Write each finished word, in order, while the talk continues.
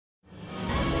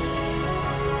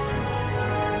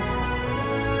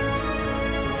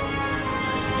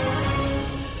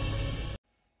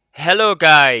Hello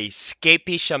guys,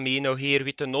 KpShamino here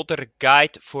with another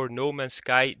guide for No Man's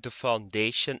Sky The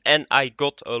Foundation, and I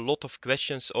got a lot of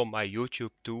questions on my YouTube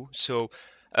too, so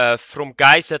from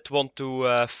guys that want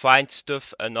to find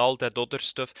stuff and all that other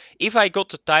stuff. If I got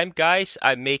the time guys,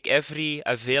 I make every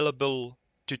available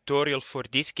tutorial for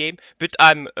this game, but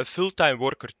I'm a full-time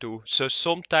worker too, so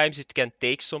sometimes it can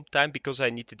take some time because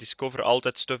I need to discover all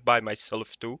that stuff by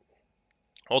myself too.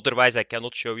 Otherwise, I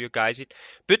cannot show you guys it,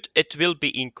 but it will be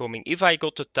incoming. If I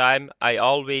got the time, I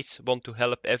always want to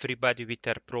help everybody with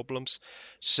their problems.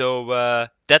 So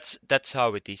that's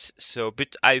how it is. So,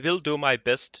 but I will do my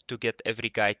best to get every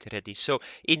guide ready. So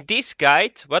in this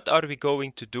guide, what are we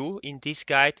going to do in this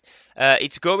guide?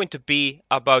 It's going to be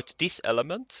about this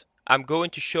element. I'm going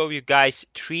to show you guys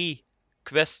 3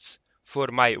 quests for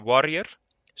my warrior.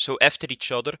 So after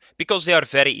each other, because they are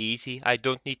very easy. I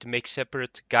don't need to make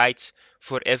separate guides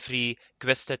for every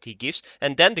quest that he gives.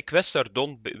 And then the quests are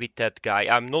done with that guy.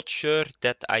 I'm not sure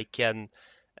that I can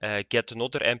get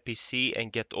another NPC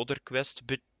and get other quests,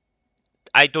 but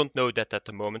I don't know that at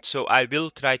the moment. So I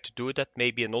will try to do that.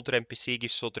 Maybe another NPC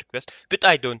gives other quests, but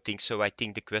I don't think so. I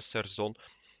think the quests are done.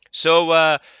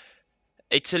 So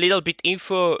it's a little bit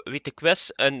info with the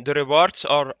quests, and the rewards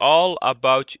are all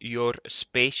about your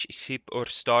spaceship or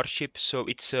starship. So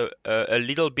it's a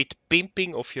little bit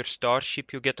pimping of your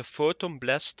starship. You get a photon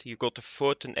blast, you got a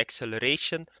photon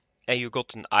acceleration, and you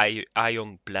got an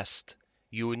ion blast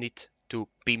unit to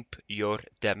pimp your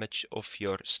damage of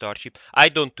your starship. I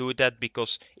don't do that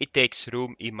because it takes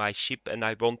room in my ship, and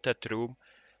I want that room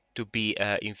to be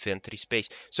inventory space.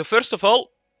 So first of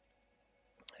all,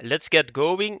 let's get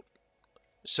going.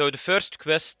 So the first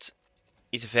quest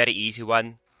is a very easy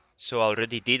one. So I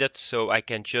already did it, so I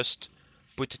can just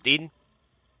put it in.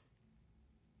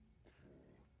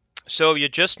 So you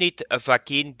just need a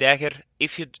Vakeen dagger.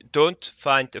 If you don't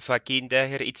find a Vakeen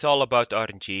dagger, it's all about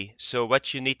RNG. So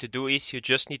what you need to do is you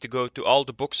just need to go to all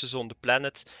the boxes on the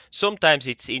planet. Sometimes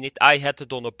it's in it. I had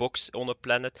it on a box on a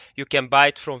planet. You can buy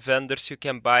it from vendors. You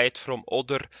can buy it from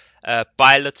other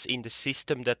pilots in the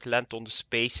system that land on the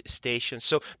space station.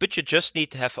 So, but you just need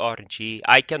to have RNG.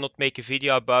 I cannot make a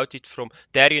video about it from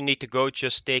there. You need to go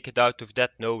just take it out of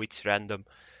that. No, it's random.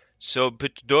 So,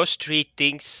 but those 3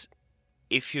 things,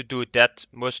 if you do that,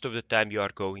 most of the time you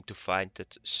are going to find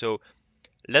it. So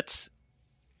let's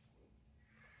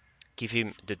give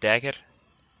him the dagger,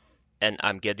 and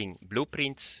I'm getting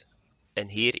blueprints, and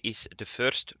here is the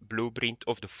first blueprint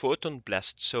of the photon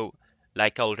blast. So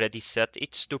like I already said,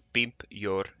 it's to pimp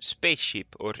your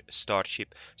spaceship or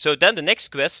starship. So then the next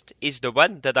quest is the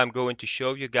one that I'm going to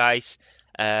show you guys,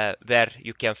 where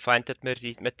you can find that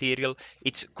material.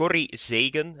 It's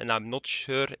Coryzagen, and I'm not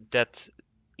sure that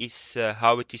is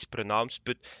how it is pronounced,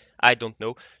 but I don't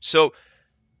know. So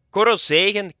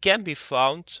Coryzagen can be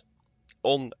found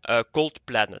on cold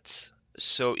planets.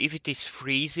 So if it is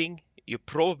freezing, you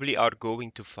probably are going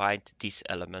to find this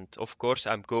element. Of course,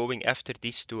 I'm going after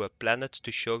this to a planet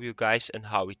to show you guys and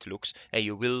how it looks, and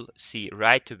you will see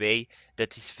right away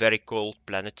that it's very cold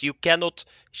planet. You cannot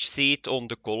see it on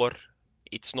the color.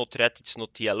 It's not red, it's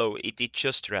not yellow, it's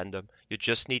just random. You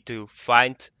just need to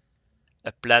find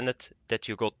a planet that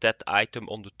you got that item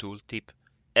on the tooltip,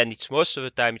 and it's most of the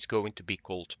time it's going to be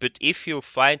cold. But if you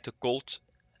find a cold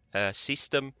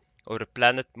system or a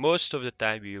planet, most of the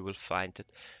time you will find it.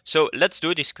 So let's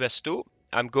do this quest too.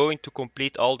 I'm going to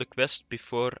complete all the quests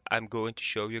before I'm going to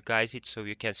show you guys it, so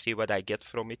you can see what I get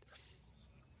from it.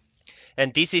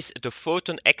 And this is the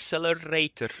photon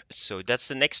accelerator. So that's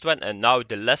the next one, and now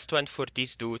the last one for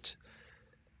this dude.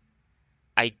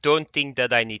 I don't think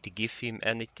that I need to give him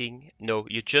anything. No,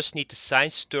 you just need a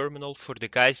science terminal. For the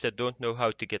guys that don't know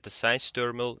how to get a science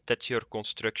terminal, that's your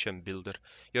construction builder.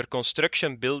 Your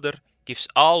construction builder gives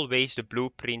always the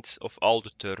blueprints of all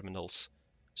the terminals.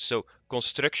 So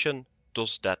construction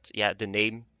does that. Yeah, the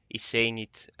name is saying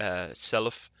it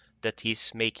self, that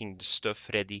he's making the stuff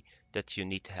ready that you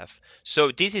need to have.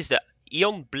 So this is the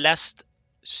Ion Blast.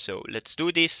 So let's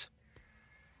do this.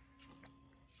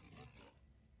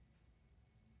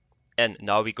 And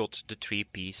now we got the 3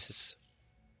 pieces.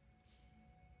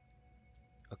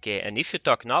 Okay, and if you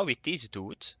talk now with this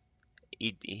dude,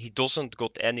 he doesn't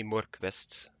got any more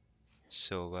quests.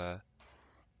 So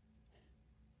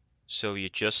so you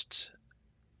just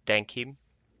thank him,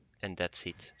 and that's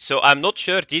it. So I'm not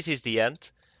sure this is the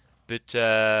end, but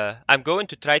I'm going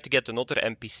to try to get another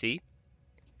NPC.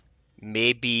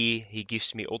 Maybe he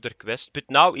gives me other quests, but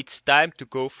now it's time to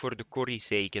go for the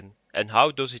Coryzagen. And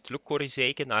how does it look,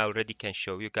 Coryzagen? I already can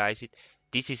show you guys it.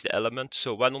 This is the element,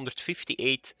 so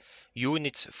 158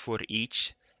 units for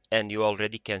each, and you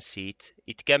already can see it.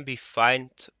 It can be found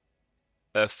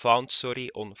found, sorry,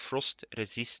 on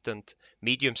frost-resistant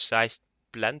medium-sized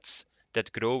plants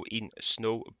that grow in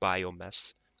snow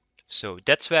biomass. So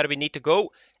that's where we need to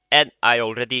go. And I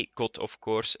already got, of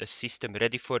course, a system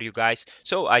ready for you guys.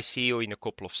 So I see you in a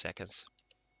couple of seconds.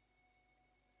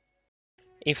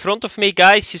 In front of me,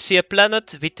 guys, you see a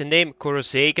planet with the name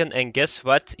Coryzagen, and guess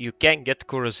what? You can get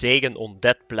Coryzagen on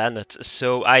that planet.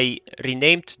 So I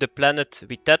renamed the planet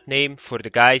with that name for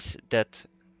the guys that,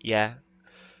 yeah,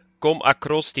 come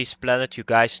across this planet. You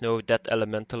guys know that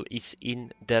elemental is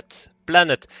in that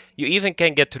planet. You even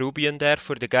can get Rubian there.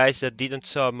 For the guys that didn't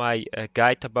saw my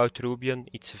guide about Rubian,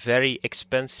 it's very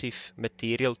expensive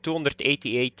material,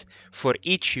 288 for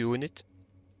each unit.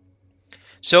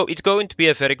 So it's going to be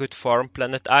a very good farm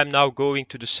planet. I'm now going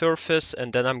to the surface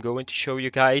and then I'm going to show you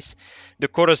guys the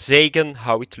Coryzagen,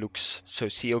 how it looks. So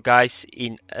see you guys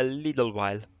in a little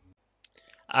while.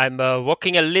 I'm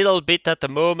walking a little bit at the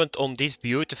moment on this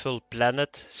beautiful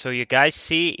planet. So you guys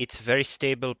see it's a very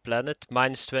stable planet,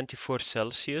 minus 24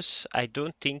 Celsius. I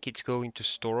don't think it's going to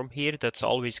storm here. That's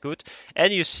always good.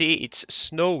 And you see it's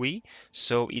snowy.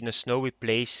 So in a snowy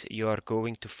place you are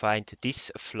going to find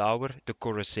this flower, the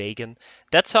Coryzagen.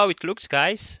 That's how it looks,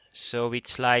 guys. So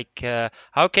it's like,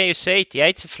 how can you say it? Yeah,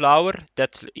 it's a flower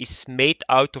that is made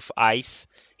out of ice.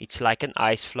 It's like an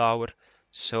ice flower.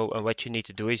 So what you need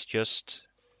to do is just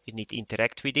you need to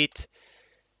interact with it.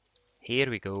 Here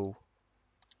we go.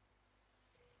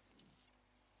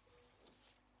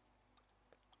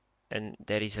 And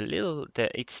there is a little,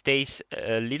 it stays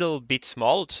a little bit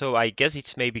small, so I guess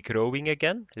it's maybe growing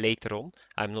again later on.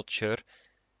 I'm not sure.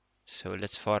 So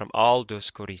let's farm all those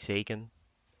Coryzagen.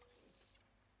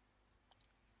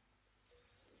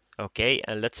 Okay,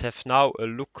 and let's have now a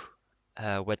look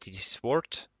what it is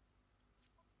worth.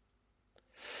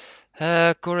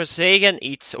 Coryzagen,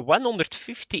 it's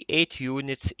 158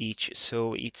 units each,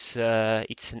 so it's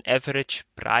an average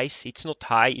price. It's not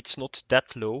high, it's not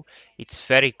that low. It's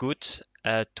very good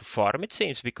to farm, it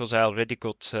seems, because I already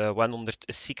got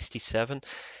 167,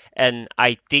 and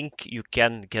I think you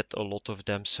can get a lot of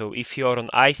them. So if you're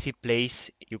on icy place,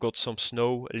 you got some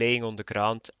snow laying on the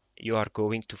ground, you are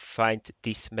going to find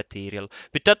this material.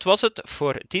 But that was it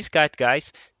for this guide,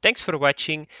 guys. Thanks for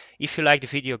watching. If you like the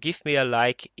video, give me a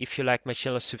like. If you like my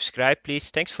channel, subscribe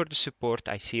please. Thanks for the support.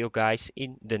 I see you guys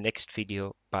in the next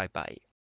video. Bye bye.